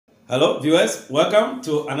Hello viewers, welcome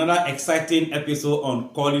to another exciting episode on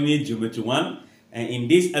Coordinate Geometry 1, and in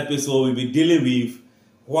this episode we'll be dealing with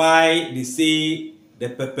why they say the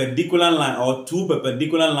perpendicular line or two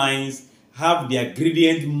perpendicular lines have their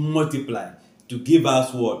gradient multiplied to give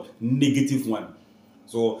us what? -1.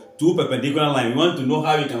 So two perpendicular lines, we want to know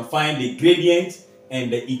how you can find the gradient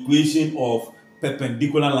and the equation of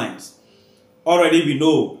perpendicular lines. Already we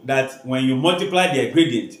know that when you multiply their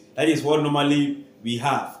gradient, that is what normally we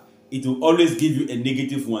have. It will always give you a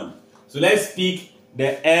 -1. So let's pick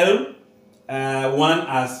the L1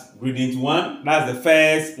 as gradient 1. That's the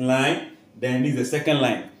first line. Then this is the second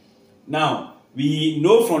line. Now, we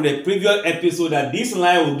know from the previous episode that this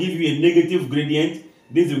line will give you a negative gradient.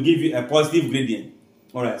 This will give you a positive gradient.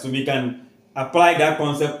 Alright, so we can apply that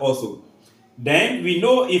concept also. Then we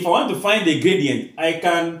know if I want to find the gradient, I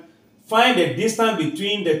can find the distance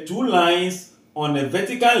between the two lines on the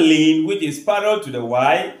vertical lane, which is parallel to the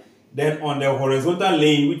y, then on the horizontal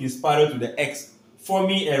lane, which is parallel to the x,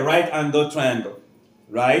 forming a right angle triangle.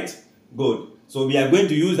 Right? Good. So we are going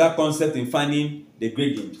to use that concept in finding the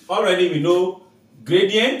gradient. Already we know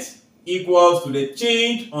gradient equals to the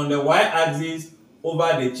change on the y-axis over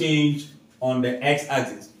the change on the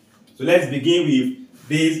x-axis. So let's begin with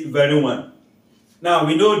this very one. Now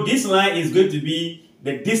we know this line is going to be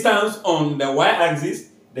the distance on the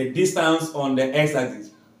y-axis, the distance on the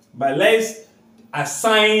x-axis. But let's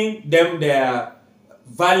assign them their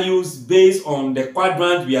values based on the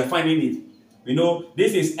quadrant we are finding it. We know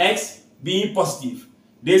this is x being positive.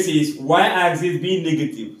 This is y-axis being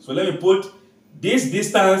negative. So let me put this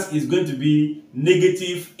distance is going to be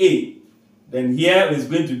 -a. Then here is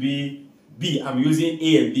going to be b. I'm using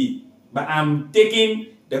a and b. But I'm taking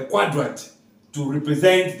the quadrant to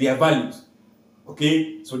represent their values.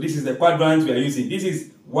 Okay, so this is the quadrant we are using. This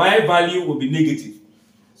is y value will be negative.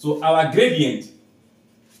 So our gradient,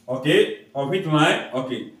 okay, of which line?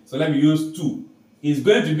 Okay, so let me use 2. It's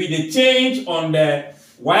going to be the change on the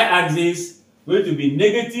y-axis, going to be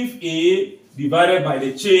 -a divided by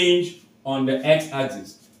the change on the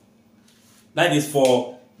x-axis. That is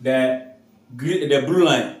for the blue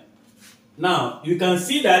line. Now, you can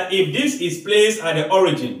see that if this is placed at the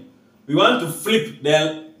origin, we want to flip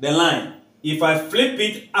the line. If I flip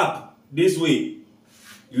it up this way,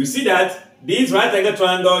 you see that this right angle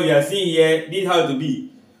triangle you are seeing here, this is how it will be.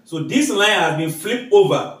 So this line has been flipped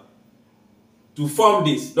over to form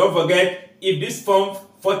this. Don't forget, if this forms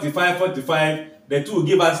 45, 45, the two will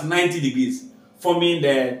give us 90 degrees, forming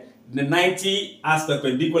the 90 as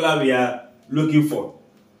perpendicular we are looking for.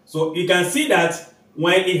 So you can see that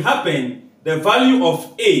when it happened, the value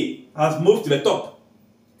of A has moved to the top.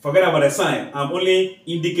 Forget about the sign. I'm only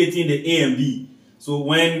indicating the A and B. So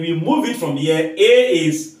when we move it from here, A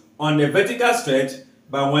is on the vertical stretch,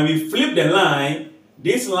 but when we flip the line,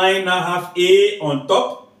 this line now have A on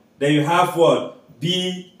top, then you have what?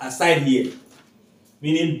 B aside here.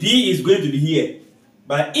 Meaning B is going to be here.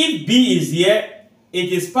 But if B is here, it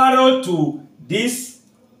is parallel to this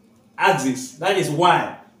axis, that is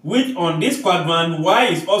Y, which on this quadrant, Y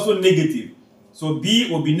is also negative. So B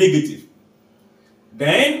will be negative.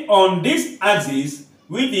 Then on this axis,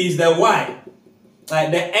 which is the y, like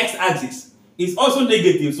the x-axis, is also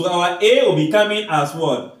negative. So our A will be coming as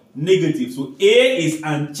what? Negative. So A is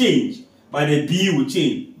unchanged, but the B will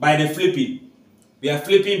change by the flipping. We are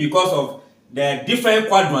flipping because of the different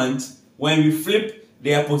quadrants. When we flip,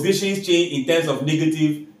 their positions change in terms of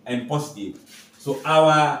negative and positive. So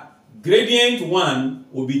our gradient 1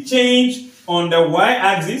 will be changed on the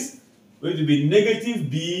y-axis, which will be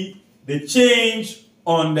 -b. The change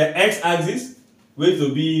on the x-axis, which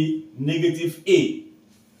will be -a.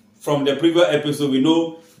 From the previous episode, we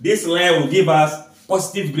know this line will give us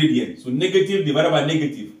positive gradient. So negative divided by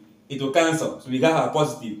negative, it will cancel. So we got our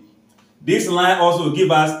positive. This line also will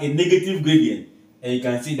give us a negative gradient, and you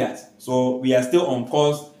can see that. So we are still on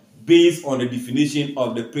course based on the definition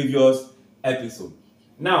of the previous episode.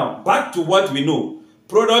 Now, back to what we know.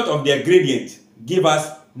 Product of their gradient give us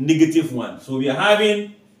 -1. So we are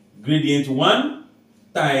having gradient 1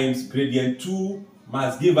 times gradient 2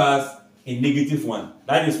 must give us a -1.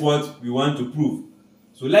 That is what we want to prove.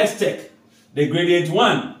 So let's check. The gradient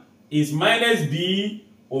 1 is -b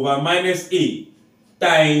over -a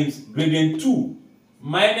times gradient 2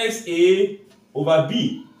 -a over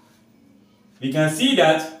b. We can see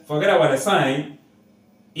that, forget about the sign.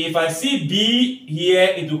 If I see b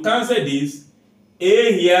here, it will cancel this.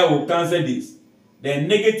 A here will cancel this. Then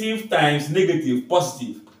negative times negative,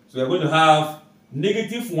 positive. So we are going to have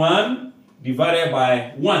 -1 divided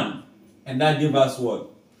by 1. And that gives us what?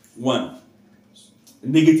 1.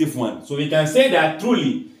 -1. So we can say that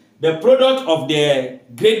truly the product of the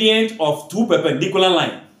gradient of two perpendicular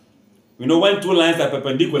lines. We know when two lines are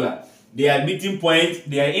perpendicular, their meeting point,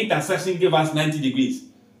 their intersection give us 90 degrees.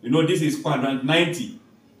 You know this is quadrant 90.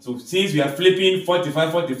 So since we are flipping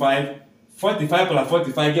 45, 45, 45 plus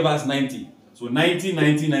 45 give us 90. So 90,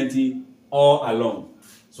 90, 90 all along.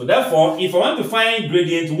 So therefore, if I want to find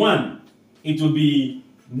gradient 1, it will be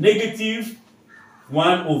negative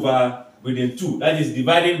 1 over gradient 2. That is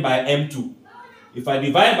divided by m2. If I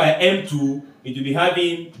divide by m2, it will be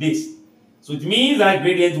having this. So it means that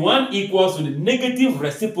gradient 1 equals to the negative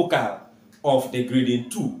reciprocal of the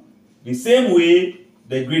gradient 2. The same way,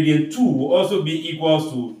 the gradient 2 will also be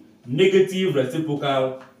equals to negative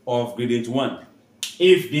reciprocal of gradient 1,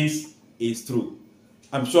 if this is true.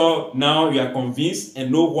 I'm sure now you are convinced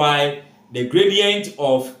and know why the gradient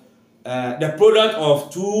of the product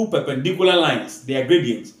of two perpendicular lines, their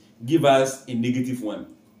gradients, give us a negative 1.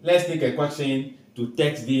 Let's take a question to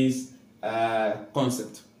test this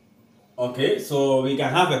concept. Okay, so we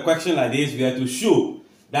can have a question like this. We have to show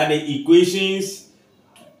that the equations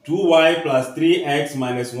 2y plus 3x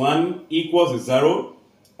minus 1 equals to 0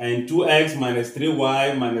 and 2x minus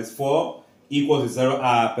 3y minus 4 equals to 0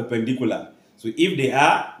 are perpendicular. So if they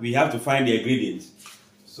are, we have to find their gradients.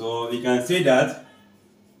 So we can say that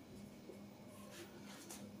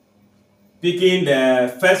picking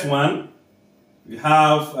the first one, we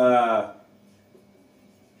have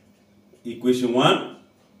equation 1.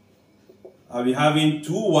 I'll be having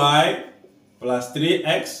 2y plus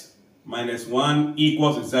 3x minus 1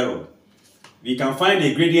 equals to 0. We can find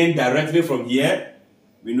the gradient directly from here.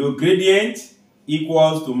 We know gradient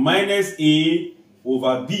equals to minus a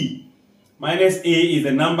over b. Minus a is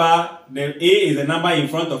the number, the a is the number in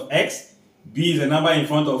front of x, b is the number in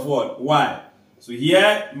front of what? Y. So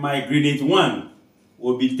here my gradient 1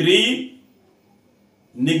 will be 3,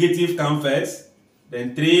 negative come first,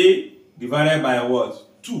 then 3 divided by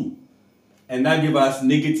what? 2. And that gives us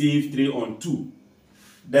negative 3 on 2.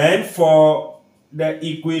 Then for the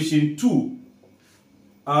equation 2,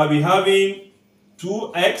 I'll be having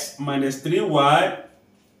 2x minus 3y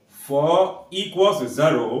 4 equals to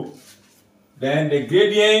 0. Then the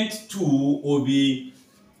gradient 2 will be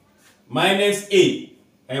minus a.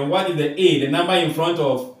 And what is the a? The number in front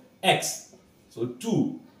of x. So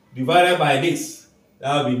 2 divided by this,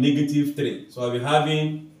 that will be negative 3. So I'll be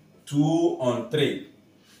having 2 on 3.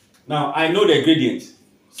 Now I know the gradient.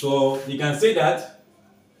 So you can say that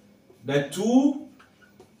the two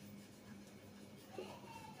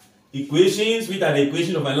equations, which are the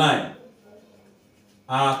equation of a line,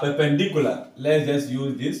 are perpendicular. Let's just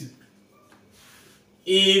use this.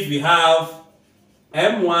 If we have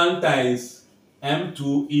m1 times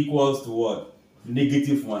m2 equals to what?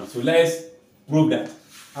 Negative 1. So let's prove that.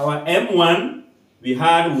 Our m1 we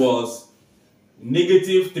had was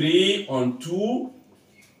negative 3 on 2.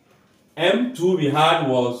 m2 we had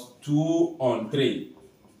was 2 on 3.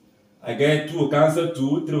 Again, 2 will cancel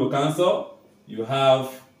 2, 3 will cancel. You have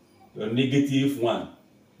your negative 1.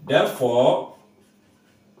 Therefore,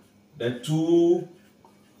 the two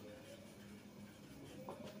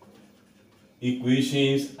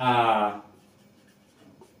equations are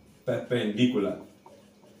perpendicular.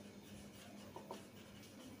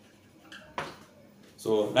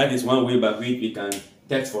 So that is one way by which we can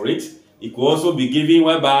test for it. It could also be given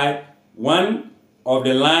whereby one of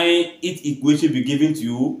the line, each equation will be given to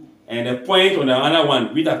you, and a point on the other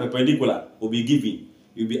one, which are perpendicular, will be given.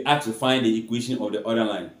 You'll be asked to find the equation of the other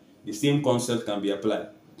line. The same concept can be applied.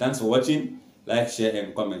 Thanks for watching. Like, share,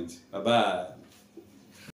 and comment. Bye-bye.